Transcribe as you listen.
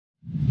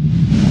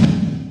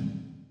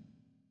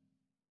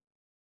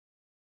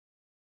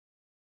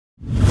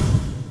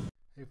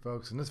Hey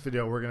folks, in this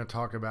video we're going to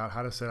talk about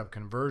how to set up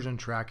conversion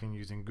tracking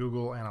using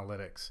Google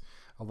Analytics.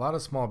 A lot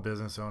of small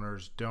business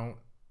owners don't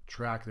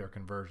track their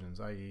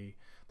conversions, i.e.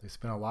 they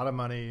spend a lot of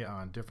money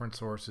on different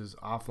sources,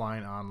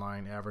 offline,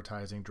 online,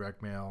 advertising,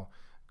 direct mail,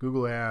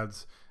 Google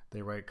ads,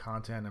 they write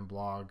content and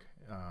blog,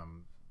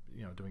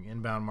 doing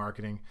inbound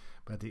marketing.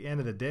 But at the end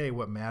of the day,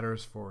 what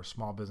matters for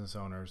small business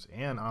owners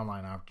and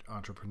online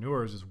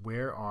entrepreneurs is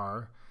where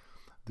are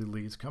the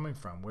leads coming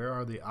from? Where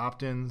are the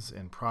opt-ins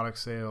and product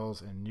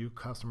sales and new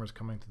customers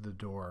coming to the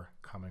door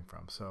coming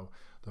from? So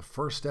the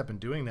first step in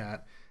doing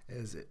that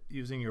is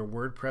using your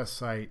WordPress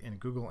site and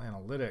Google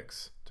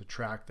Analytics to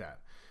track that.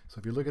 So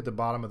if you look at the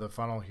bottom of the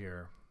funnel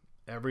here,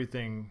 every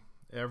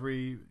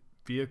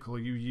vehicle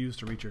you use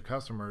to reach your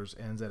customers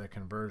ends at a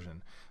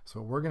conversion.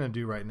 So what we're going to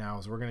do right now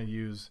is we're going to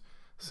use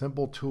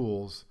simple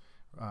tools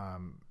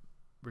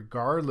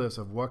regardless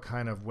of what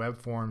kind of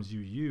web forms you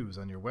use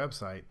on your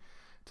website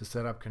to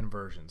set up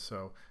conversions.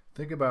 So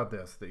think about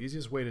this. The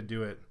easiest way to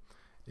do it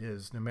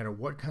is no matter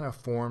what kind of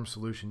form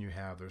solution you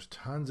have, there's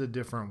tons of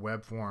different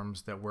web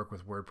forms that work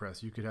with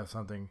WordPress. You could have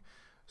something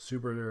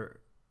super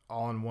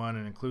all-in-one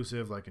and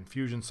inclusive like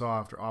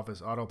InfusionSoft or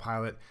Office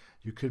Autopilot.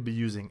 You could be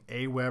using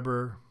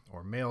Aweber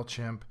or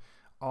MailChimp.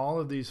 All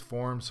of these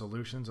form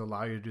solutions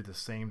allow you to do the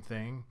same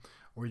thing,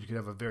 or you could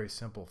have a very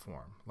simple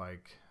form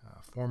like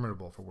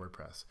Formidable for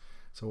WordPress.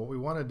 So what we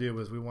want to do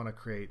is we want to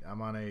create,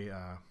 I'm on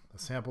a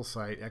sample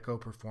site, Echo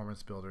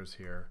Performance Builders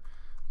here.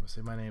 I'm going to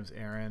say my name's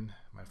Aaron.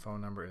 My phone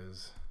number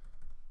is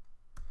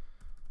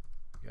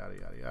yada,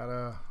 yada,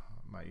 yada.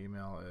 My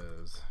email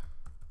is,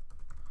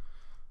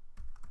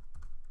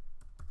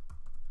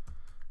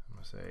 I'm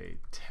going to say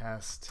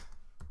test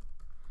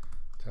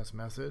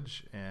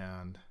message,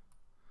 and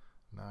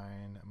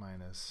 9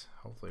 minus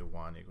hopefully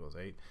 1 equals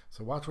 8.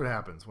 So watch what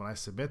happens. When I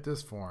submit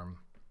this form,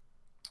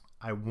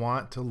 I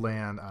want to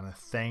land on a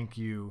thank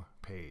you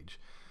page.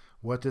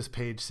 What this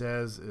page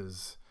says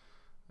is,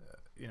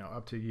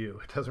 up to you.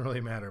 It doesn't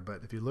really matter.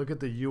 But if you look at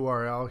the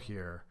URL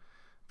here,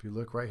 if you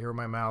look right here where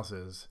my mouse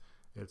is,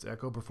 it's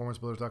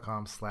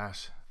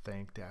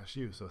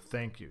echoperformancebuilders.com/thank-you. So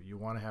thank you. You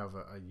want to have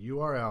a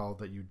URL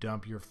that you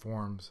dump your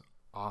forms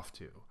off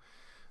to.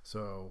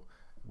 So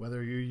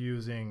whether you're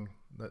using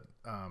that,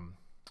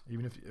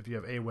 even if you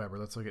have Aweber,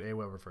 let's look at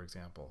Aweber for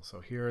example. So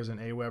here is an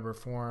Aweber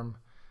form.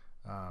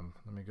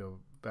 Let me go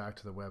back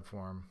to the web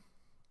form.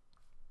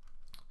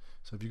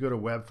 So if you go to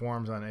web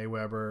forms on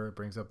Aweber, it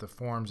brings up the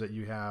forms that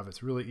you have.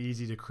 It's really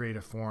easy to create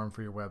a form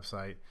for your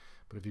website.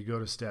 But if you go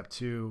to step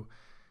 2,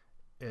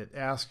 it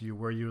asks you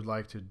where you would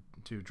like to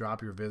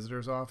drop your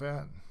visitors off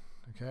at.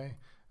 Okay,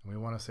 and we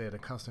want to say at a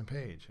custom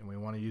page, and we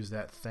want to use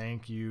that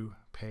thank you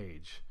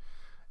page.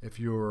 If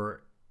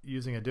you're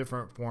using a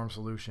different form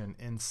solution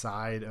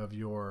inside of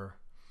your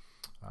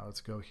let's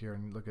go here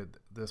and look at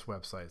this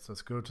website. So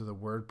let's go to the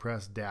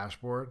WordPress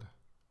dashboard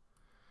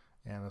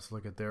and let's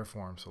look at their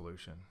form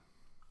solution.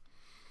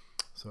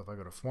 So if I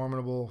go to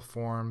Formidable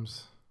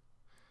Forms,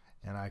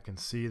 and I can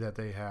see that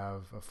they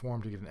have a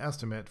form to get an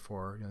estimate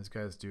for, these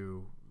guys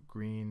do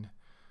green,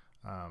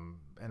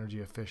 energy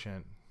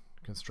efficient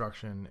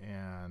construction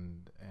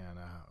and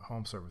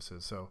home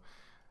services. So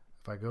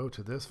if I go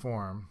to this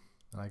form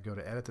and I go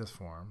to edit this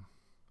form,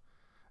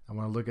 I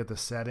want to look at the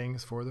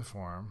settings for the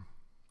form.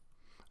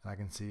 And I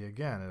can see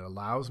again, it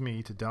allows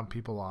me to dump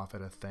people off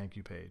at a thank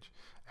you page.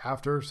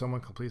 After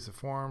someone completes the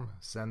form,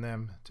 send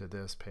them to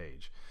this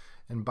page.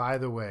 And by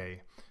the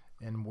way,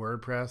 in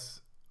WordPress,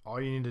 all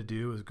you need to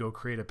do is go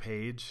create a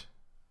page.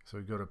 So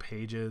we go to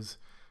Pages,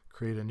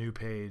 create a new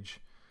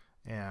page,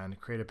 and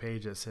create a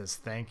page that says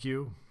thank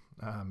you.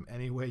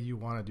 Any way you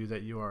want to do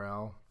that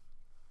URL.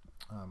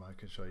 I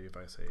can show you if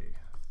I say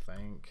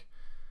thank.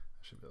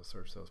 I should be able to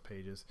search those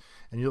pages.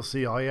 And you'll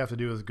see all you have to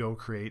do is go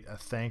create a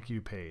thank you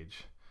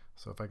page.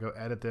 So if I go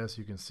edit this,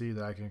 you can see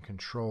that I can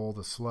control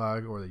the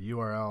slug or the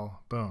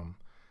URL, boom,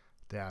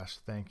 dash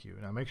thank you.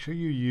 Now make sure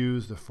you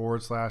use the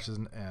forward slashes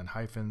and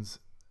hyphens.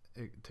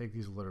 Take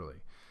these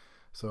literally.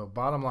 So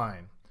bottom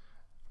line,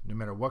 no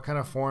matter what kind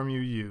of form you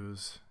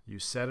use, you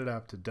set it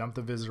up to dump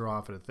the visitor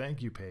off at a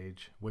thank you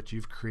page, which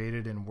you've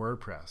created in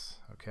WordPress.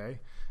 Okay.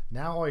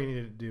 Now all you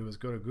need to do is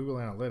go to Google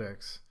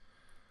Analytics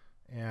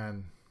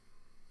and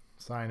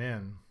sign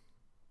in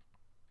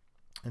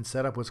and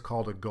set up what's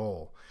called a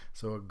goal.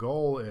 So a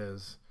goal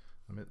is,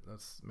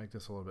 let's make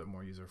this a little bit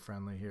more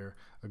user-friendly here.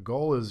 A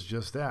goal is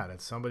just that.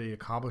 It's somebody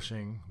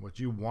accomplishing what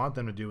you want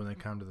them to do when they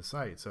come to the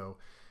site. So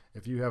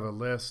if you have a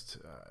list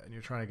and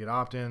you're trying to get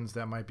opt-ins,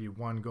 that might be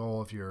one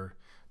goal. If you're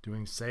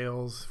doing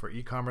sales for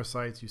e-commerce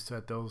sites, you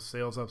set those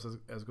sales up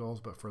as goals.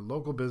 But for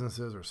local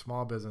businesses or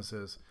small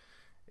businesses,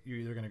 you're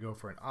either going to go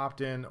for an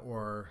opt-in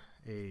or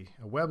a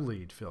web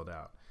lead filled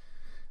out.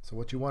 So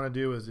what you want to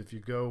do is if you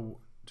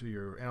go to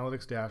your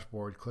analytics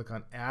dashboard, click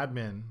on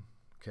admin,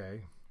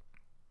 okay,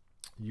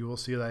 you will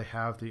see that I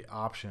have the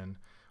option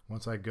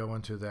once I go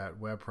into that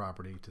web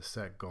property to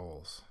set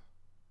goals.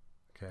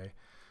 Okay,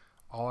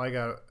 all I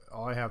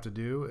have to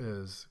do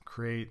is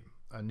create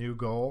a new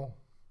goal.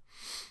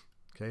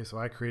 Okay, so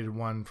I created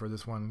one for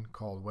this one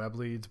called Web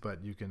Leads, but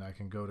I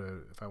can go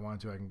to, if I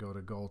want to, I can go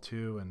to goal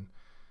 2 and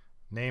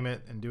name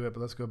it and do it. But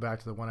let's go back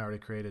to the one I already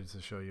created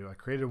to show you. I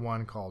created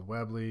one called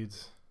Web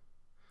Leads,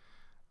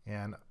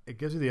 and it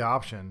gives you the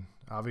option,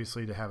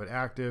 obviously, to have it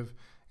active,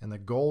 and the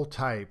goal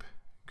type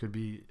should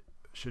be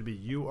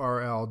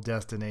URL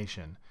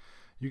destination.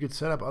 You could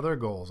set up other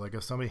goals, like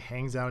if somebody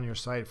hangs out on your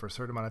site for a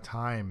certain amount of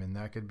time, and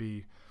that could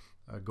be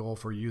a goal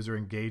for user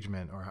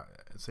engagement, or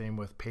same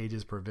with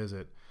pages per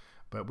visit.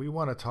 But we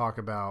want to talk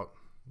about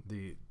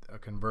a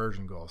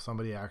conversion goal,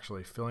 somebody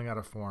actually filling out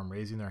a form,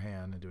 raising their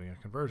hand, and doing a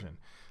conversion.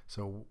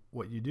 So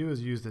what you do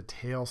is use the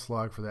tail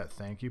slug for that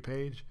thank you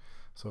page.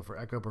 So for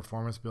Echo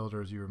Performance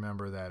Builders, you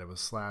remember that it was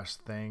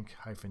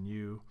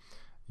 /thank-u.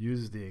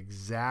 Use the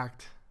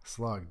exact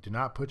slug. Do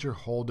not put your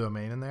whole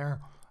domain in there,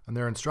 and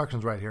there are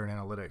instructions right here in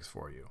Analytics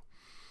for you.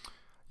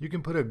 You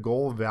can put a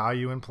goal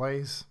value in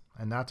place,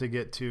 and not to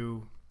get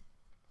too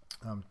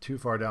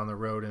far down the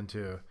road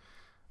into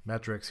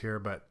metrics here,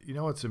 but you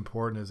know what's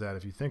important is that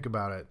if you think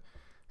about it,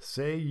 let's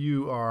say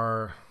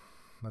you're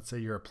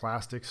a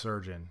plastic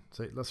surgeon.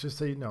 Let's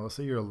say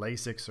you're a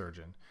LASIK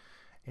surgeon,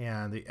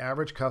 and the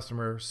average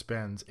customer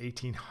spends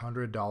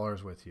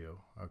 $1,800 with you,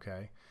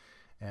 okay?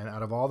 And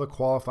out of all the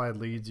qualified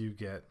leads you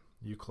get,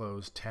 you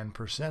close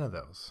 10% of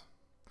those.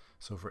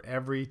 So for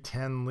every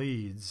 10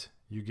 leads,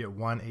 you get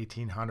one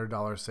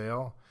 $1,800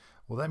 sale.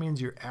 Well, that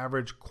means your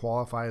average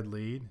qualified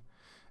lead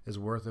is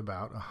worth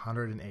about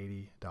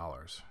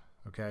 $180,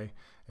 okay?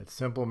 It's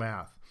simple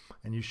math.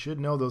 And you should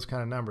know those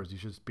kind of numbers. You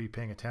should be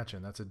paying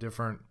attention. That's a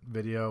different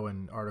video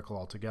and article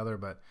altogether,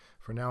 but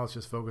for now, let's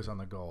just focus on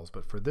the goals.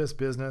 But for this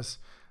business,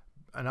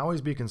 and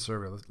always be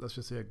conservative, let's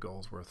just say a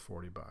goal's worth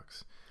 40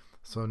 bucks.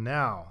 So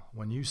now,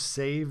 when you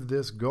save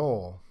this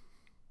goal,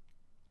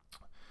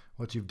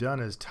 what you've done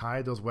is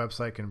tied those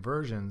website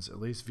conversions, at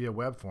least via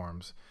web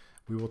forms.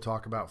 We will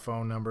talk about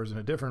phone numbers in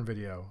a different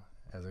video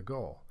as a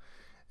goal.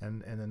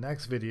 And in the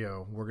next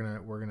video, we're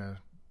gonna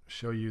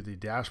show you the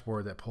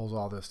dashboard that pulls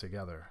all this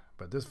together.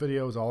 But this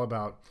video is all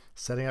about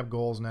setting up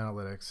goals in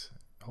analytics.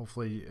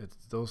 Hopefully it's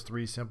those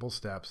 3 simple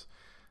steps: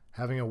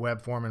 having a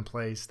web form in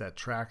place that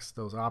tracks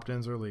those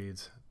opt-ins or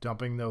leads,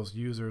 dumping those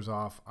users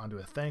off onto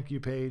a thank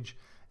you page,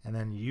 and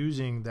then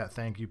using that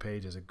thank you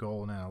page as a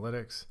goal in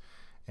analytics.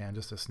 And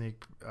just a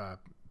sneak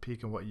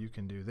peek of what you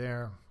can do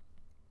there.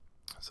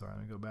 So I'm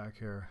gonna go back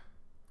here.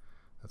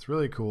 That's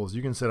really cool is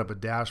you can set up a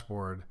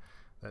dashboard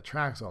that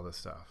tracks all this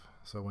stuff.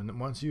 So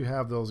once you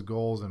have those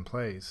goals in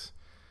place,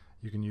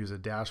 you can use a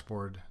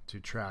dashboard to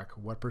track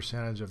what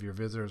percentage of your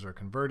visitors are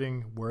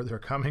converting, where they're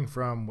coming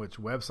from, which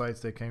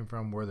websites they came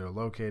from, where they're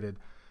located,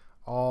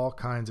 all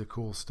kinds of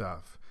cool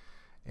stuff.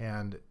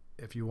 And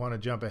if you want to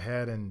jump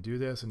ahead and do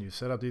this and you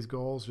set up these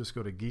goals, just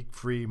go to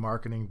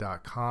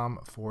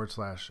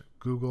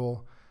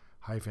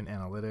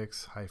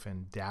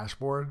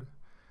geekfreemarketing.com/Google-analytics-dashboard,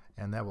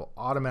 and that will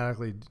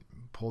automatically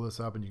pull this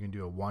up, and you can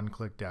do a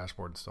one-click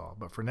dashboard install.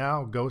 But for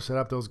now, go set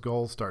up those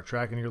goals, start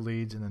tracking your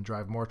leads, and then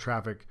drive more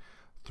traffic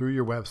through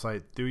your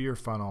website, through your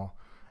funnel,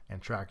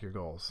 and track your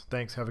goals.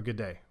 Thanks. Have a good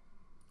day.